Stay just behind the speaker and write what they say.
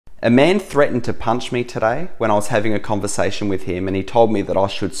A man threatened to punch me today when I was having a conversation with him, and he told me that I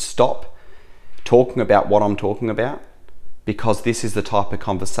should stop talking about what I'm talking about because this is the type of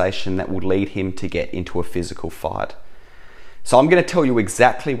conversation that would lead him to get into a physical fight. So I'm going to tell you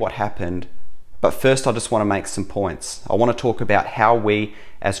exactly what happened, but first I just want to make some points. I want to talk about how we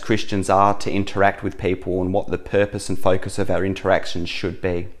as Christians are to interact with people and what the purpose and focus of our interactions should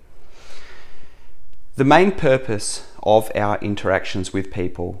be. The main purpose of our interactions with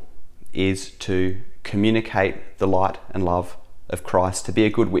people is to communicate the light and love of Christ, to be a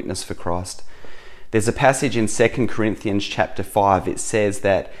good witness for Christ. There's a passage in 2 Corinthians chapter 5. It says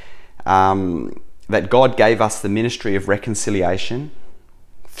that God gave us the ministry of reconciliation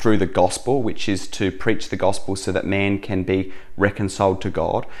through the gospel, which is to preach the gospel so that man can be reconciled to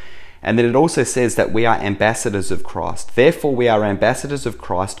God. And then it also says that we are ambassadors of Christ. Therefore, we are ambassadors of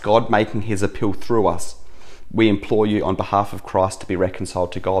Christ, God making his appeal through us. We implore you on behalf of Christ to be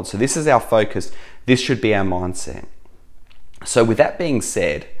reconciled to God. So this is our focus. This should be our mindset. So with that being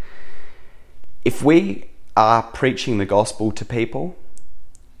said, if we are preaching the gospel to people,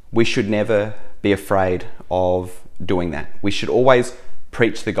 we should never be afraid of doing that. We should always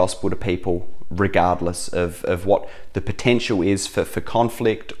preach the gospel to people regardless of what the potential is for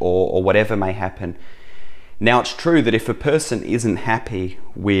conflict or whatever may happen. Now, it's true that if a person isn't happy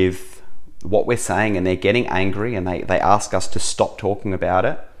with what we're saying and they're getting angry and they ask us to stop talking about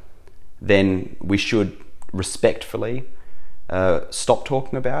it, then we should respectfully stop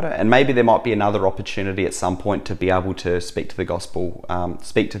talking about it. And maybe there might be another opportunity at some point to be able to speak to the gospel,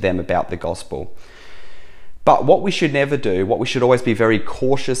 speak to them about the gospel. But what we should never do, what we should always be very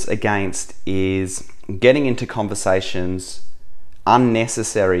cautious against, is getting into conversations,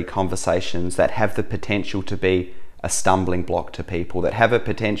 unnecessary conversations that have the potential to be a stumbling block to people, that have a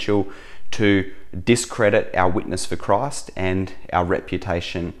potential to discredit our witness for Christ and our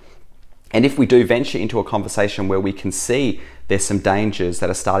reputation. And if we do venture into a conversation where we can see there's some dangers that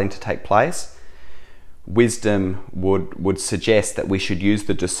are starting to take place, wisdom would suggest that we should use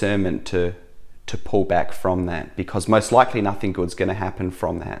the discernment to pull back from that, because most likely nothing good's going to happen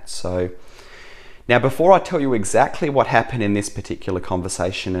from that. So now, before I tell you exactly what happened in this particular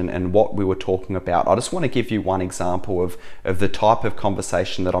conversation and what we were talking about, I just want to give you one example of the type of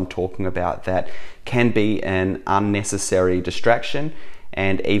conversation that I'm talking about that can be an unnecessary distraction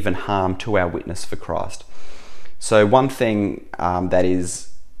and even harm to our witness for Christ. So one thing that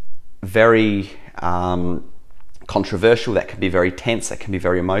is very controversial, that can be very tense, that can be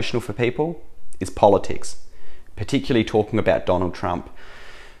very emotional for people, is politics, particularly talking about Donald Trump.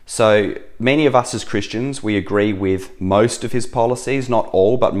 So many of us as Christians, we agree with most of his policies, not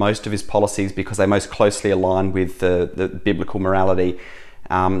all, but most of his policies, because they most closely align with the biblical morality.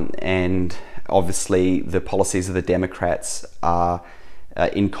 And obviously the policies of the Democrats are,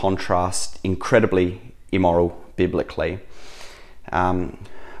 in contrast, incredibly immoral biblically.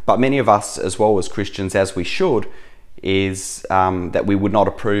 But many of us as well as Christians, as we should, is that we would not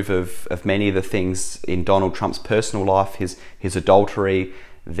approve of many of the things in Donald Trump's personal life, his adultery,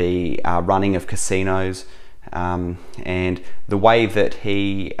 the running of casinos, and the way that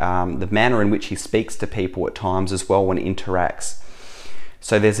the manner in which he speaks to people at times as well when he interacts.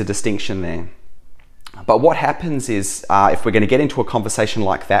 So there's a distinction there. But what happens is, if we're going to get into a conversation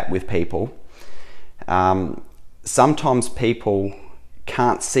like that with people, sometimes people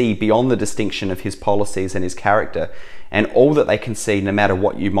can't see beyond the distinction of his policies and his character, and all that they can see, no matter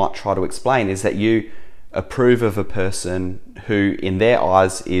what you might try to explain, is that you approve of a person who in their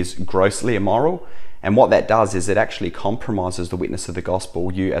eyes is grossly immoral. And what that does is it actually compromises the witness of the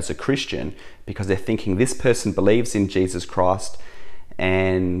gospel, you as a Christian, because they're thinking this person believes in Jesus Christ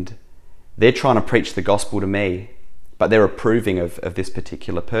and they're trying to preach the gospel to me, but they're approving of this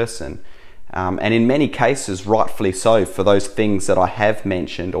particular person. And in many cases, rightfully so, for those things that I have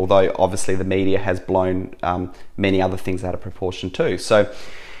mentioned, although obviously the media has blown many other things out of proportion too. So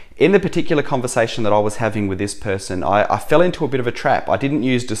in the particular conversation that I was having with this person, I fell into a bit of a trap. I didn't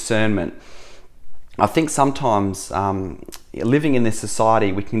use discernment. I think sometimes living in this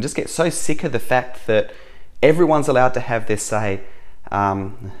society, we can just get so sick of the fact that everyone's allowed to have their say,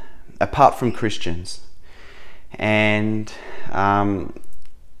 apart from Christians. And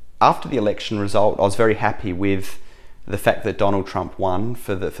after the election result, I was very happy with the fact that Donald Trump won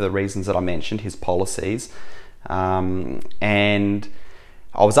for the reasons that I mentioned, his policies. And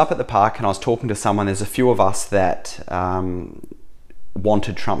I was up at the park and I was talking to someone. There's a few of us that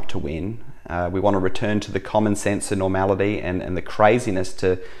wanted Trump to win. We want to return to the common sense and normality and the craziness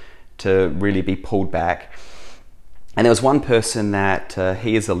to really be pulled back. And there was one person that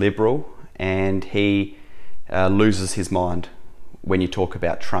he is a liberal and he loses his mind when you talk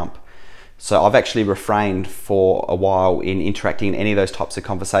about Trump. So I've actually refrained for a while in interacting in any of those types of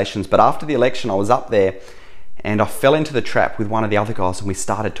conversations. But after the election, I was up there and I fell into the trap with one of the other guys and we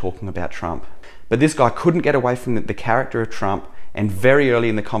started talking about Trump. But this guy couldn't get away from the character of Trump, and very early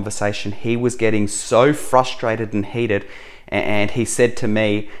in the conversation, he was getting so frustrated and heated, and he said to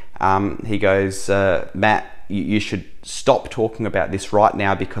me, he goes, Matt, you should stop talking about this right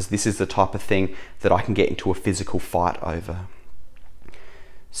now because this is the type of thing that I can get into a physical fight over.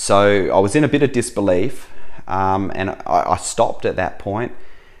 So I was in a bit of disbelief, and I stopped at that point,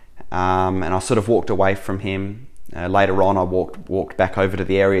 and I sort of walked away from him. Later on, I walked back over to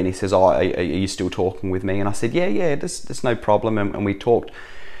the area, and he says, "Oh, are you still talking with me?" And I said, "Yeah, there's no problem," and we talked.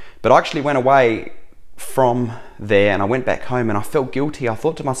 But I actually went away from there, and I went back home, and I felt guilty. I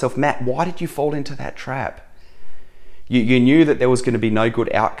thought to myself, Matt, why did you fall into that trap? You knew that there was going to be no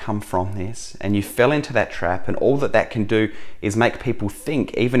good outcome from this, and you fell into that trap, and all that can do is make people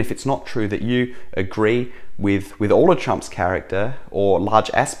think, even if it's not true, that you agree with all of Trump's character or large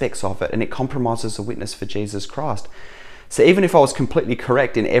aspects of it, and it compromises the witness for Jesus Christ. So even if I was completely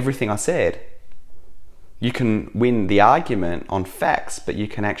correct in everything I said, you can win the argument on facts, but you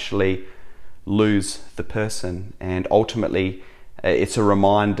can actually lose the person. And ultimately, it's a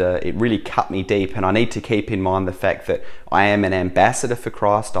reminder, it really cut me deep, and I need to keep in mind the fact that I am an ambassador for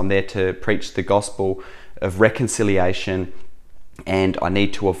Christ. I'm there to preach the gospel of reconciliation, and I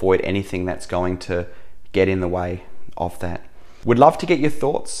need to avoid anything that's going to get in the way of that. Would love to get your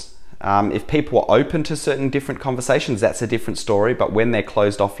thoughts. If people are open to certain different conversations, that's a different story, but when they're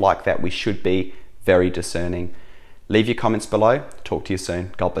closed off like that, we should be very discerning. Leave your comments below. Talk to you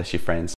soon. God bless you, friends.